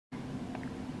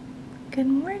Good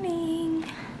morning.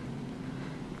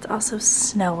 It's also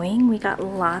snowing. We got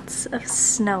lots of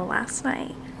snow last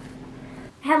night.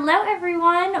 Hello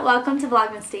everyone, welcome to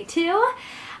Vlogmas Day 2.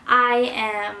 I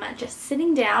am just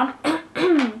sitting down.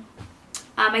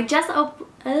 I just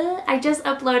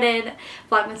uploaded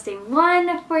Vlogmas Day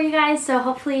 1 for you guys, so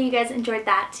hopefully you guys enjoyed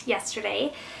that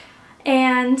yesterday.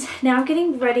 And now I'm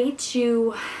getting ready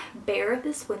to bear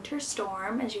this winter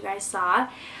storm, as you guys saw.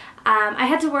 I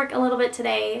had to work a little bit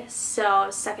today, so I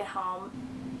was stuck at home.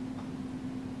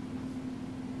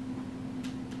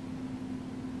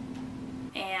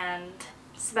 And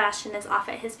Sebastian is off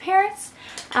at his parents'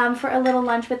 for a little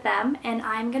lunch with them, and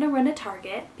I'm gonna run to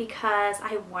Target because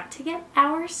I want to get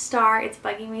our star. It's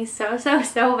bugging me so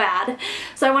bad.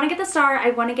 So I want to get the star, I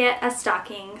want to get us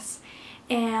stockings,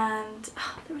 and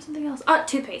there was something else. Oh,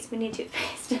 toothpaste. We need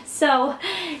toothpaste. So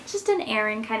just an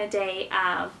errand kind of day.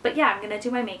 But yeah, I'm gonna do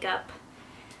my makeup,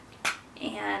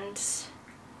 and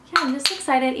yeah, I'm just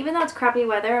excited. Even though it's crappy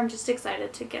weather, I'm just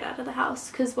excited to get out of the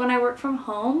house, because when I work from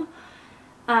home,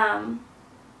 I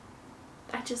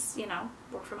just, you know,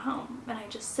 work from home and I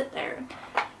just sit there.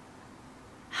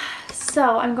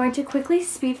 So I'm going to quickly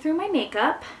speed through my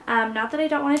makeup. Not that I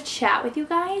don't want to chat with you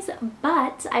guys,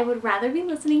 but I would rather be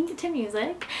listening to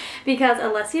music, because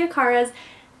Alessia Cara's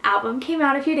album came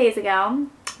out a few days ago,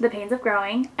 The Pains of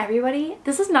Growing. Everybody,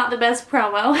 this is not the best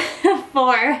promo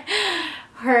for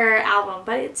her album,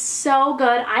 but it's so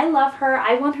good. I love her.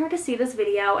 I want her to see this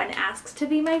video and ask to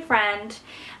be my friend,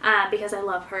 because I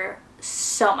love her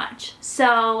so much.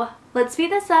 So let's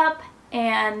speed this up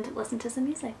and listen to some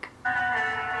music.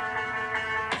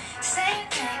 Same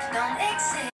thing, don't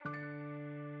exist.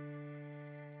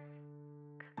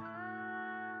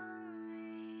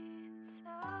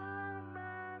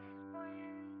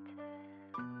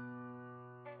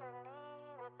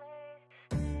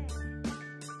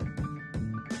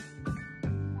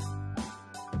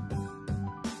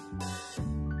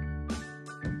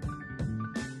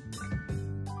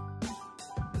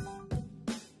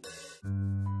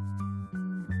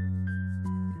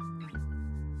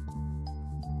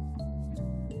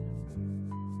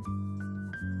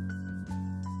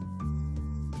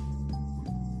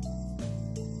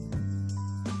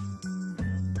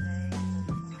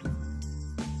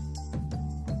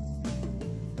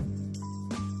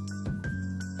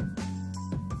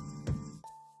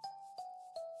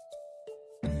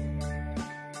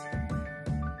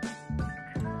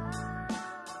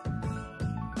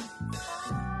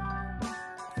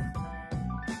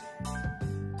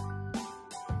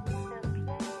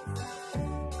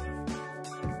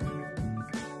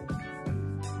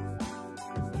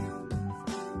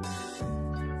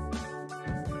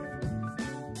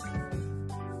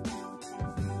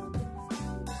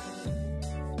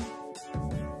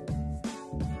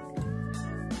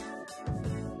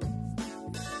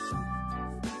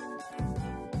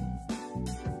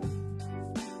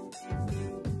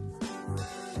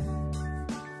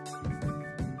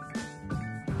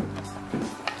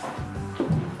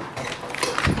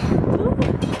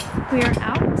 We are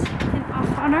out and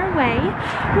off on our way.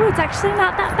 Oh, it's actually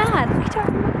not that bad. I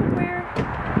don't remember where.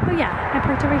 Oh yeah, I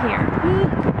parked over here.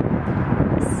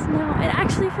 The snow. It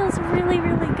actually feels really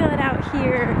good out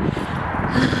here.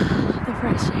 The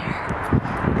fresh air.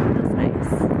 Feels nice.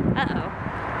 Uh-oh.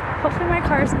 Hopefully my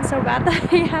car isn't so bad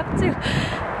that I have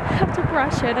to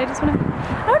brush it. I just want to.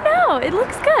 Oh no, it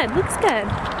looks good. Looks good.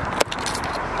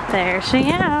 There she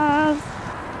is.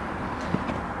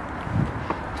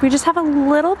 We just have a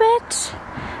little bit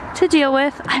to deal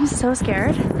with. I'm so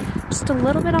scared. Just a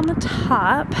little bit on the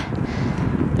top.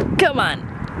 Come on.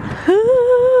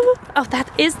 Oh, that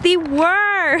is the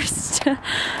worst. I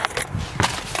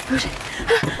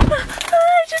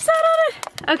just sat on it.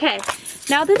 Okay,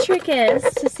 now the trick is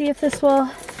to see if this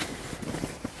will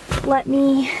let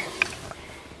me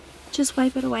just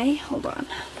wipe it away. Hold on.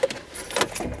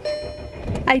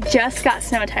 I just got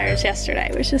snow tires yesterday,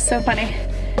 which is so funny.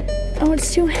 Oh,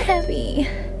 it's too heavy.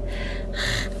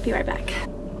 Be right back.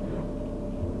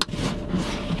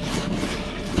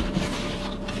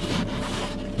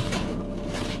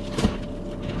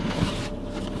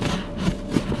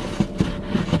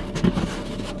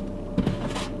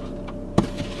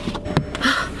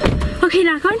 Okay,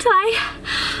 not going to lie.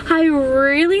 I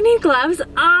really need gloves.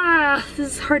 Ah,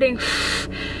 this is hurting.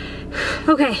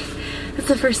 Okay, that's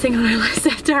the first thing on our list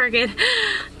at Target.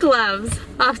 Gloves.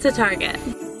 Off to Target.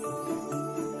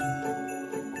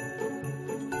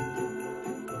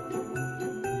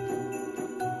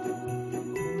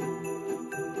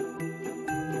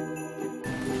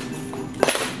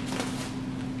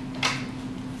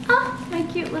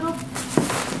 cute little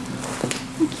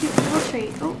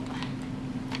treat. Oh,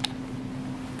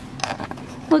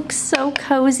 looks so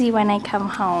cozy when I come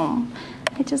home.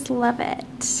 I just love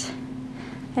it.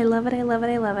 I love it, I love it,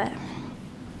 I love it.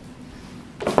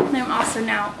 And I'm also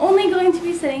now only going to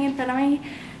be sitting in front of my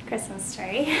Christmas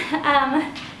tree.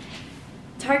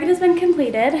 Target has been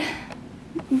completed.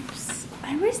 Oops.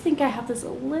 I always think I have this a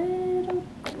little,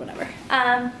 whatever.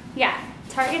 Yeah,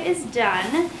 Target is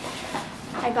done.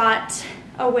 I got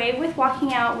away with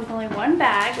walking out with only one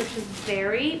bag, which was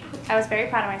I was very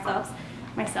proud of myself.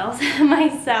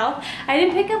 I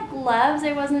didn't pick up gloves.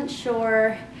 I wasn't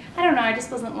sure. I don't know, I just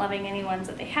wasn't loving any ones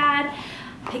that they had.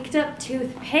 Picked up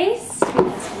toothpaste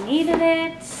because we needed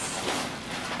it.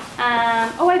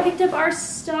 Oh, I picked up our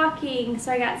stocking.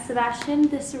 So I got Sebastian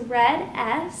this red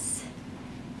S.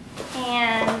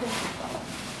 And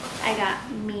I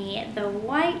got me the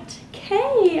white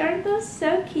K. Aren't those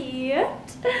so cute?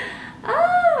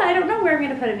 Oh, I don't know where I'm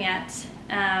going to put them yet.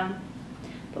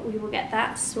 But we will get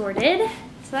that sorted.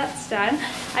 So that's done.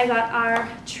 I got our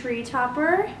tree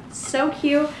topper. So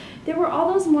cute. There were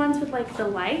all those ones with like the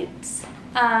lights.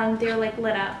 They were like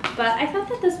lit up. But I thought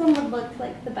that this one would look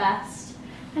like the best.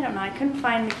 I don't know. I couldn't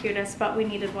find the cutest, but we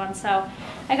needed one. So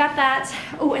I got that.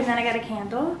 Oh, and then I got a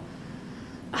candle.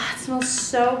 Oh, it smells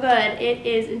so good. It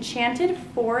is Enchanted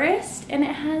Forest and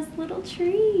it has little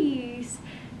trees.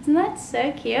 Isn't that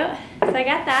so cute? So I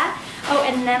got that. Oh,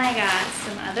 and then I got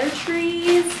some other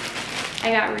trees.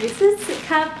 I got Reese's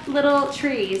Cup little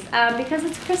trees because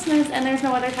it's Christmas and there's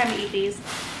no other time to eat these.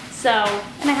 So,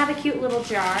 and I have a cute little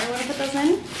jar. I want to put those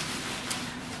in.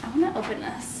 I want to open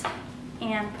this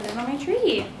and put it on my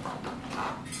tree.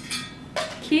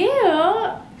 Cute.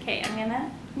 Okay, I'm gonna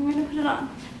put it on.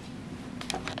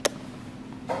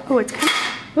 Oh,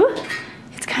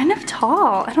 it's kind of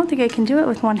tall. I don't think I can do it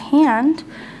with one hand.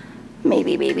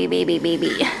 Maybe.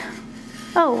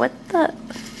 Oh, what the?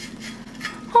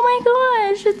 Oh my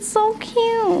gosh, it's so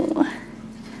cute.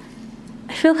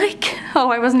 I feel like, oh,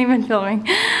 I wasn't even filming.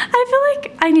 I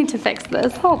feel like I need to fix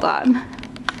this. Hold on.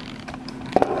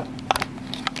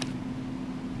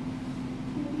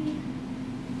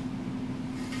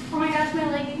 Oh my gosh, my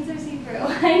leggings are see-through.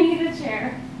 I need a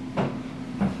chair.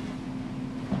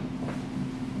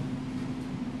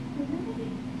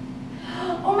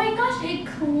 Oh my gosh, it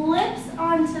clips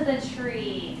onto the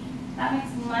tree. That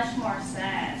makes much more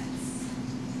sense.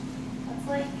 That's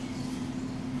like,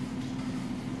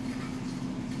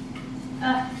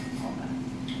 hold on.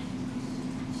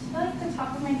 I feel like the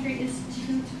top of my tree is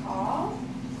too tall.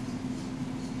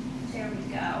 There we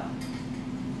go. I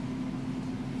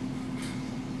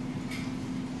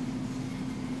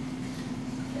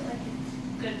feel like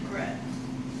it's good grip.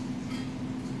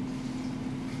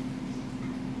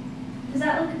 Does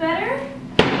that look better?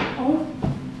 Oh,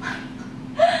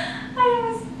 I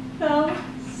almost fell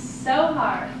so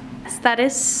hard. That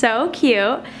is so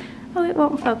cute. Oh, it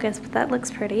won't focus, but that looks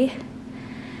pretty.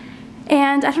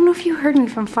 And I don't know if you heard me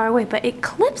from far away, but it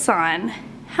clips on.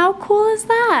 How cool is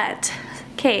that?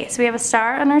 Okay, so we have a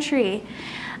star on our tree.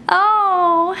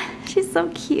 Oh, she's so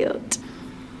cute.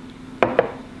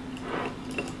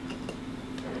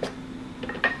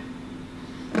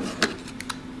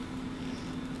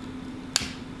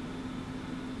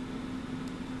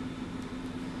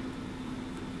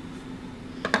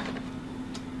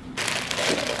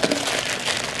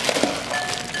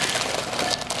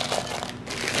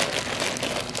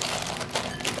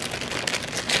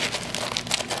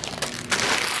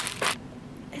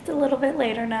 A little bit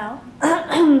later now.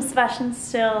 Sebastian's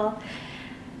still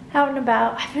out and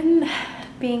about. I've been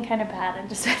being kind of bad and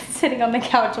just sitting on the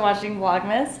couch watching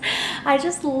Vlogmas. I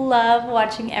just love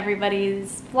watching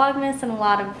everybody's Vlogmas and a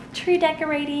lot of tree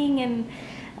decorating and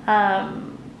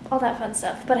all that fun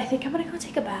stuff. But I think I'm gonna go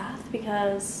take a bath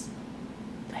because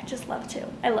I just love to.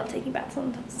 I love taking baths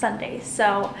on Sundays.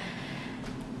 So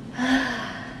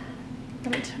let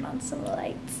me turn on some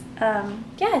lights.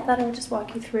 Yeah, I thought I would just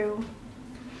walk you through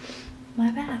my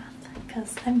bath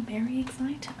because I'm very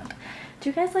excited. Do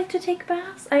you guys like to take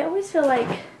baths? I always feel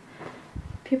like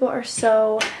people are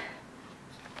so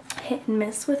hit and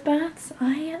miss with baths.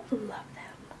 I love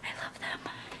them. I love them.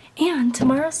 And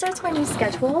tomorrow starts my new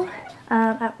schedule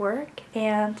at work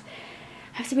and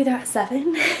I have to be there at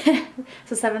 7.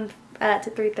 So 7 to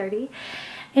 3:30.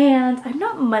 And I'm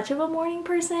not much of a morning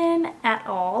person at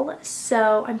all,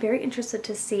 so I'm very interested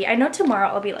to see. I know tomorrow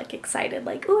I'll be like excited,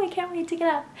 like, oh, I can't wait to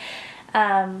get up.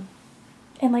 And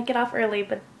like get off early,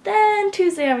 but then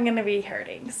Tuesday I'm gonna be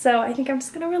hurting. So I think I'm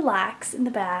just gonna relax in the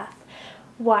bath,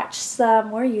 watch some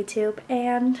more YouTube,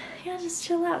 and yeah, just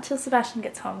chill out till Sebastian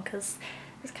gets home because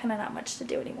there's kind of not much to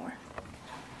do anymore.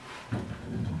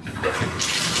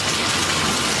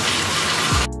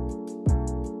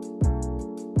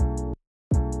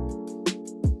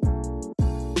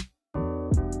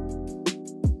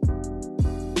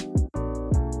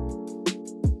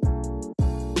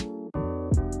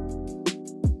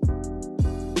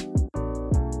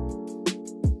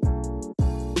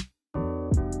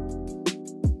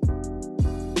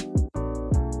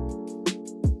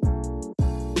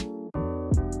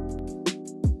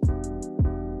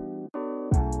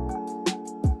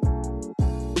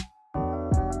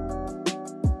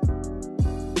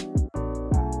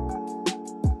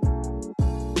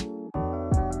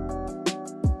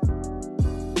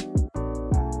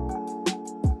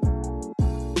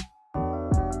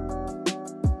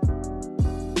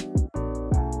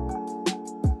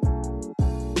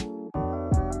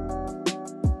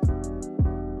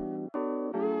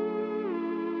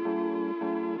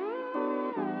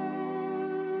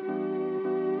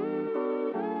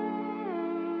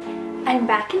 I'm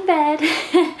back in bed.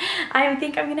 I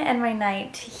think I'm gonna end my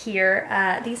night here.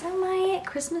 These are my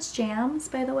Christmas jams,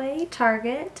 by the way,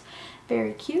 Target.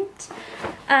 Very cute.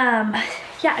 Yeah,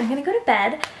 I'm gonna go to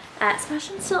bed.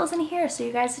 Sebastian still isn't here, so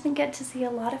you guys didn't get to see a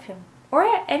lot of him. Or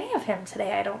any of him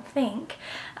today, I don't think.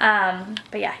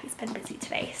 But yeah, he's been busy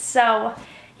today. So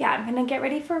yeah, I'm gonna get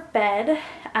ready for bed.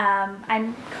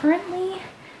 I'm currently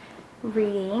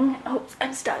reading, oh,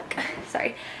 I'm stuck,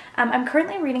 sorry. I'm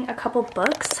currently reading a couple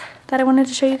books that I wanted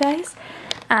to show you guys.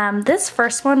 This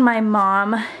first one my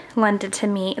mom lent it to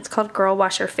me. It's called Girl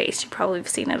Wash Your Face. You probably have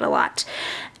seen it a lot.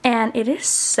 And it is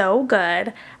so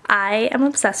good. I am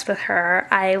obsessed with her.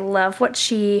 I love what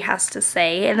she has to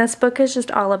say. And this book is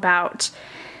just all about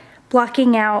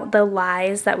blocking out the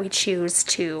lies that we choose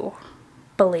to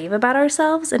believe about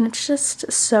ourselves. And it's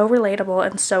just so relatable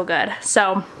and so good.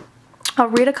 So I'll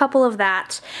read a couple of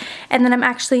that, and then I'm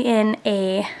actually in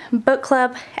a book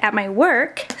club at my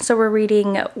work, so we're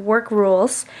reading Work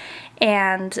Rules,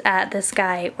 and this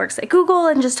guy works at Google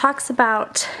and just talks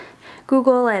about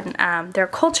Google and their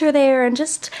culture there, and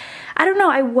just, I don't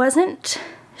know, I wasn't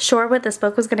sure what this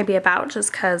book was going to be about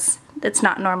just because it's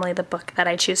not normally the book that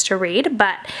I choose to read,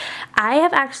 but I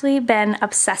have actually been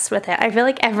obsessed with it. I feel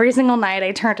like every single night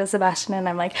I turn to Sebastian and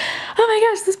I'm like, oh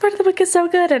my gosh, this part of the book is so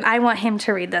good, and I want him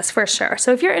to read this for sure.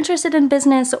 So if you're interested in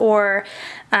business or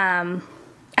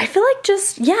I feel like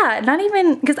just, yeah, not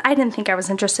even, because I didn't think I was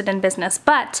interested in business,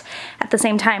 but at the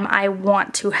same time I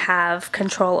want to have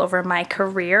control over my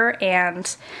career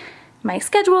and my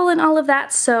schedule and all of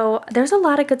that, so there's a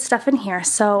lot of good stuff in here,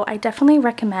 so I definitely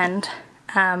recommend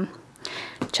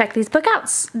check these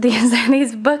books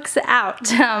out.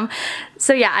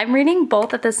 So yeah, I'm reading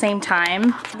both at the same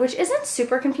time, which isn't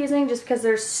super confusing just because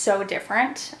they're so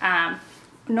different.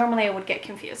 Normally I would get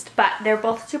confused, but they're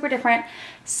both super different,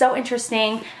 so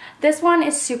interesting. This one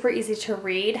is super easy to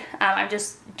read. I'm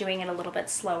just doing it a little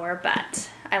bit slower, but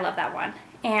I love that one.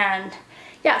 And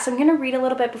yeah, so I'm gonna read a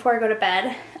little bit before I go to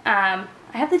bed. I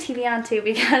have the TV on too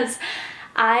because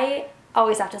I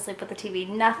always have to sleep with the TV.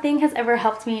 Nothing has ever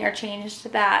helped me or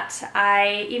changed that.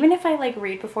 Even if I like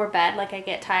read before bed, like I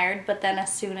get tired, but then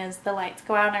as soon as the lights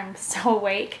go out, I'm so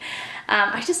awake.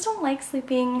 I just don't like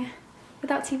sleeping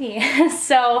without TV.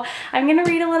 So I'm gonna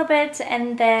read a little bit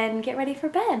and then get ready for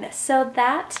bed. So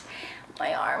that,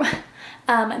 my arm.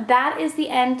 That is the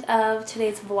end of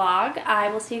today's vlog. I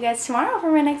will see you guys tomorrow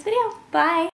for my next video. Bye!